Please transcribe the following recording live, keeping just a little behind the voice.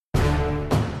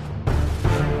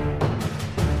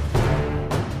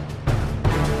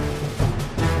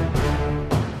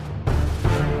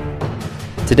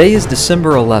Today is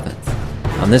December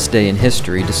 11th. On this day in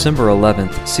history, December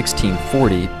 11th,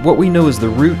 1640, what we know as the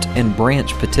Root and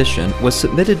Branch Petition was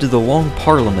submitted to the Long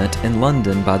Parliament in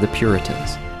London by the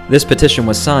Puritans. This petition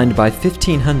was signed by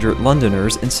 1,500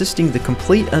 Londoners insisting the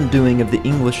complete undoing of the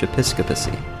English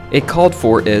episcopacy. It called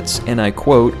for its, and I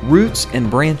quote, roots and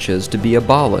branches to be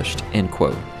abolished, end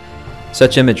quote.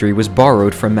 Such imagery was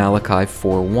borrowed from Malachi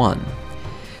 4:1.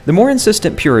 The more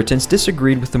insistent Puritans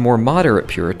disagreed with the more moderate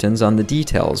Puritans on the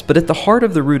details, but at the heart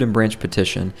of the Root and Branch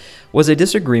Petition was a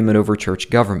disagreement over church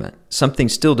government, something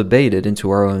still debated into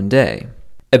our own day.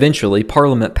 Eventually,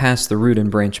 Parliament passed the Root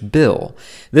and Branch Bill.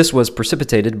 This was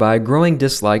precipitated by a growing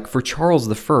dislike for Charles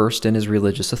I and his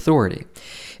religious authority.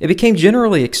 It became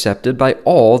generally accepted by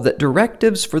all that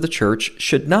directives for the church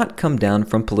should not come down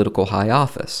from political high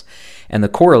office. And the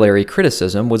corollary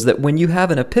criticism was that when you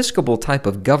have an episcopal type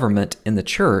of government in the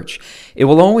church, it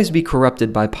will always be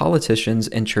corrupted by politicians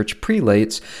and church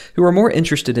prelates who are more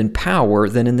interested in power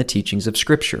than in the teachings of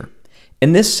Scripture.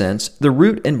 In this sense, the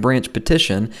Root and Branch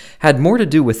Petition had more to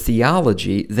do with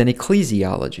theology than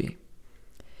ecclesiology.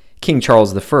 King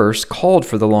Charles I called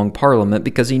for the Long Parliament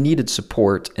because he needed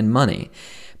support and money,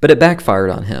 but it backfired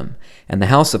on him, and the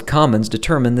House of Commons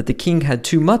determined that the king had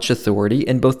too much authority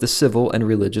in both the civil and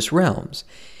religious realms.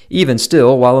 Even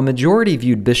still, while a majority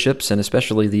viewed bishops, and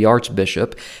especially the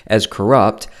archbishop, as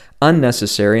corrupt,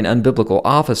 unnecessary, and unbiblical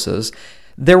offices,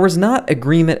 there was not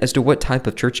agreement as to what type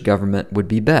of church government would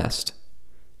be best.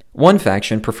 One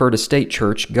faction preferred a state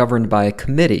church governed by a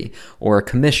committee or a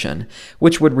commission,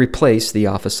 which would replace the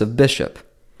office of bishop.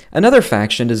 Another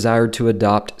faction desired to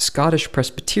adopt Scottish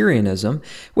Presbyterianism,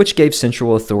 which gave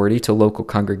central authority to local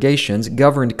congregations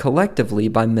governed collectively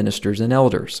by ministers and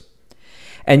elders.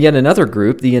 And yet another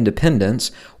group, the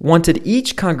Independents, wanted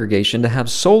each congregation to have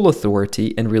sole authority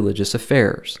in religious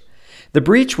affairs. The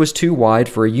breach was too wide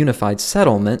for a unified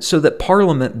settlement, so that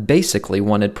Parliament basically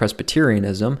wanted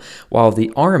Presbyterianism, while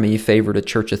the army favored a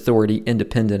church authority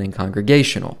independent and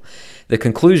congregational. The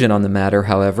conclusion on the matter,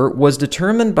 however, was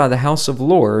determined by the House of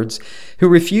Lords, who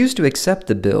refused to accept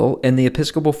the bill, and the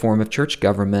episcopal form of church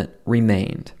government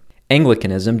remained.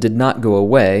 Anglicanism did not go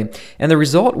away, and the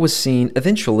result was seen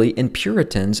eventually in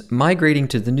Puritans migrating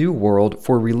to the New World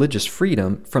for religious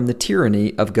freedom from the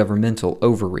tyranny of governmental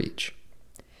overreach.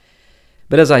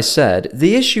 But as I said,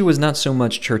 the issue was not so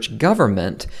much church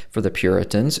government for the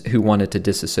Puritans, who wanted to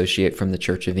disassociate from the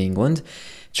Church of England.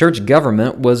 Church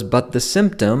government was but the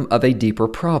symptom of a deeper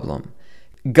problem.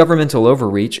 Governmental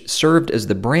overreach served as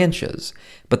the branches,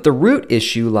 but the root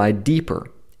issue lied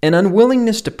deeper, an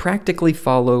unwillingness to practically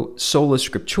follow sola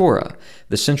scriptura,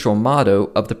 the central motto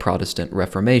of the Protestant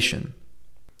Reformation.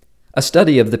 A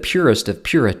study of the purest of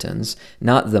Puritans,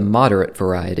 not the moderate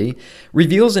variety,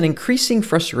 reveals an increasing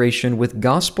frustration with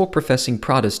gospel-professing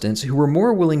Protestants who were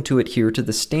more willing to adhere to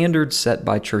the standards set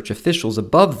by church officials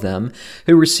above them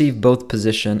who receive both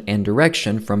position and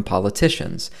direction from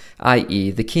politicians,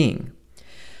 i.e. the king.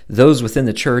 Those within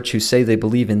the church who say they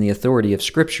believe in the authority of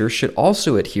Scripture should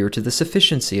also adhere to the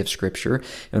sufficiency of Scripture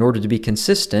in order to be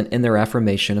consistent in their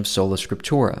affirmation of sola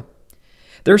scriptura.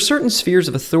 There are certain spheres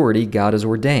of authority God has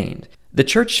ordained. The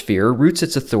church sphere roots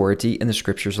its authority in the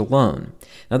Scriptures alone.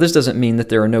 Now, this doesn't mean that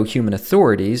there are no human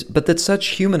authorities, but that such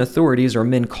human authorities are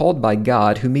men called by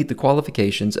God who meet the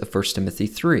qualifications of 1 Timothy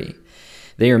 3.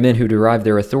 They are men who derive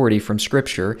their authority from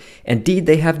Scripture. Indeed,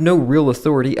 they have no real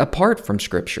authority apart from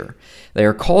Scripture. They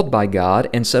are called by God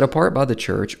and set apart by the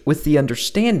church with the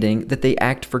understanding that they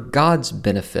act for God's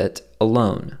benefit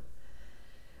alone.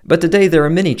 But today there are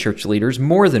many church leaders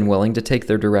more than willing to take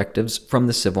their directives from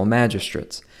the civil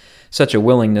magistrates. Such a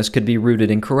willingness could be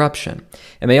rooted in corruption.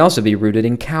 It may also be rooted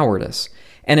in cowardice,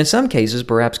 and in some cases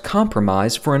perhaps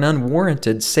compromise for an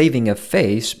unwarranted saving of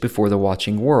face before the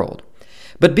watching world.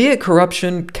 But be it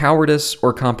corruption, cowardice,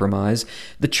 or compromise,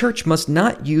 the church must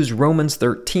not use Romans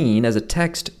 13 as a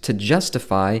text to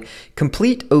justify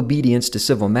complete obedience to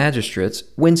civil magistrates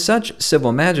when such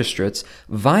civil magistrates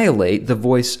violate the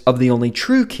voice of the only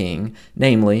true king,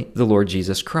 namely the Lord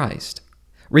Jesus Christ.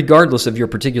 Regardless of your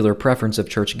particular preference of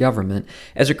church government,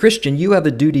 as a Christian you have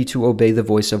a duty to obey the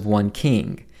voice of one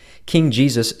king. King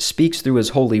Jesus speaks through his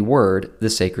holy word, the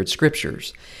sacred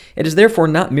Scriptures. It is therefore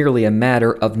not merely a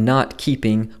matter of not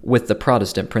keeping with the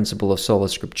Protestant principle of sola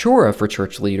scriptura for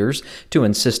church leaders to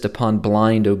insist upon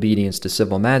blind obedience to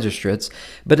civil magistrates,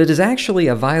 but it is actually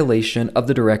a violation of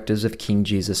the directives of King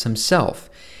Jesus himself.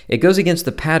 It goes against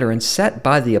the pattern set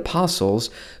by the apostles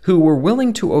who were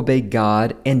willing to obey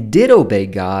God and did obey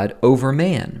God over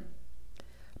man.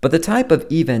 But the type of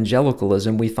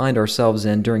evangelicalism we find ourselves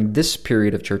in during this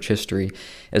period of church history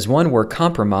is one where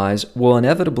compromise will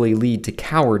inevitably lead to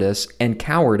cowardice, and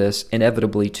cowardice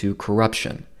inevitably to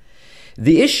corruption.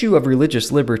 The issue of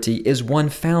religious liberty is one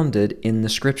founded in the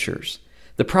Scriptures.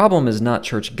 The problem is not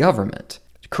church government.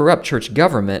 Corrupt church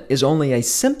government is only a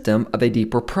symptom of a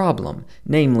deeper problem,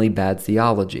 namely bad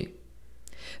theology.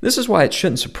 This is why it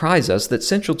shouldn't surprise us that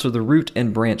central to the Root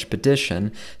and Branch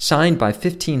petition, signed by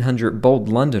 1,500 bold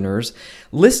Londoners,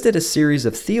 listed a series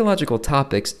of theological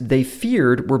topics they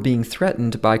feared were being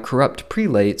threatened by corrupt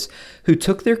prelates who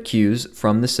took their cues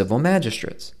from the civil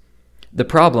magistrates. The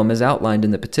problem, as outlined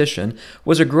in the petition,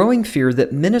 was a growing fear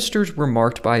that ministers were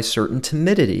marked by a certain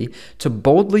timidity to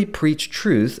boldly preach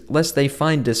truth lest they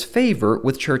find disfavor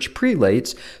with church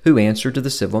prelates who answered to the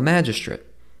civil magistrate.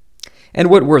 And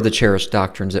what were the cherished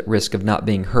doctrines at risk of not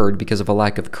being heard because of a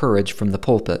lack of courage from the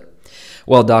pulpit?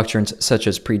 Well, doctrines such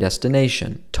as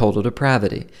predestination, total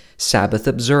depravity, Sabbath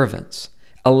observance,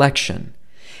 election.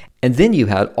 And then you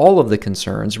had all of the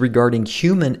concerns regarding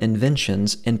human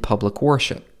inventions in public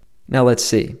worship. Now let's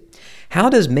see. How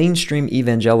does mainstream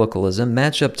evangelicalism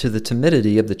match up to the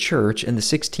timidity of the church in the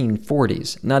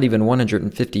 1640s, not even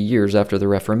 150 years after the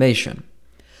Reformation?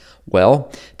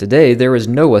 Well, today there is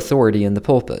no authority in the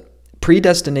pulpit.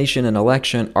 Predestination and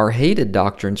election are hated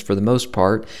doctrines for the most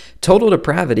part. Total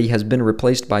depravity has been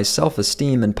replaced by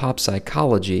self-esteem and pop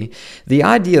psychology. The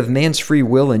idea of man's free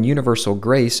will and universal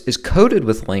grace is coated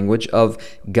with language of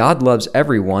God loves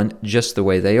everyone just the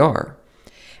way they are.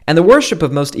 And the worship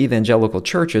of most evangelical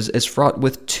churches is fraught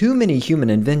with too many human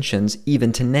inventions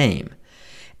even to name.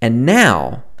 And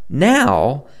now,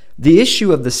 the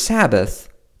issue of the Sabbath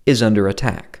is under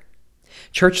attack.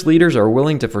 Church leaders are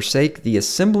willing to forsake the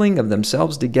assembling of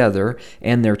themselves together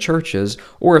and their churches,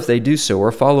 or if they do so,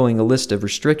 are following a list of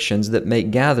restrictions that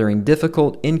make gathering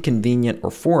difficult, inconvenient,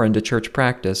 or foreign to church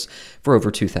practice for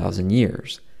over 2,000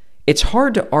 years. It's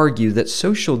hard to argue that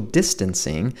social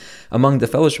distancing among the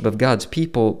fellowship of God's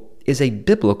people is a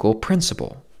biblical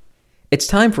principle. It's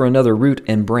time for another Root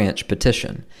and Branch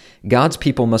petition. God's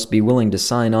people must be willing to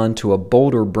sign on to a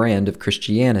bolder brand of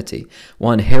Christianity,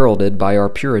 one heralded by our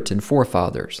Puritan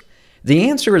forefathers. The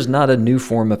answer is not a new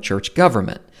form of church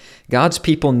government. God's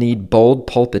people need bold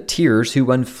pulpiteers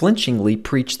who unflinchingly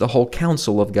preach the whole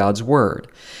counsel of God's Word.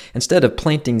 Instead of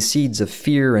planting seeds of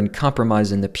fear and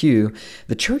compromise in the pew,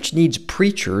 the church needs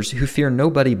preachers who fear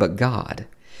nobody but God.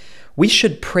 We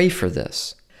should pray for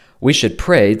this. We should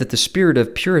pray that the spirit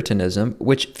of Puritanism,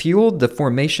 which fueled the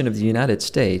formation of the United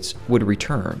States, would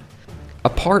return.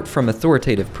 Apart from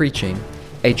authoritative preaching,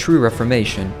 a true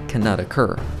reformation cannot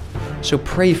occur. So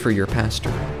pray for your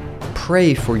pastor.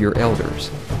 Pray for your elders.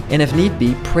 And if need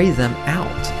be, pray them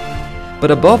out.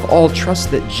 But above all, trust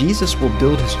that Jesus will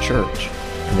build his church,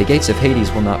 and the gates of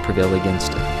Hades will not prevail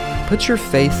against it. Put your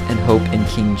faith and hope in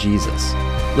King Jesus.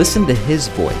 Listen to his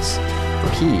voice,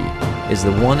 for he is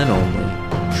the one and only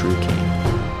true King.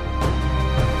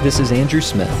 This is Andrew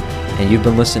Smith, and you've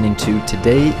been listening to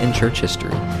Today in Church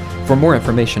History. For more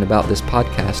information about this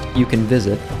podcast, you can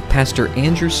visit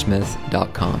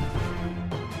pastorandrewsmith.com.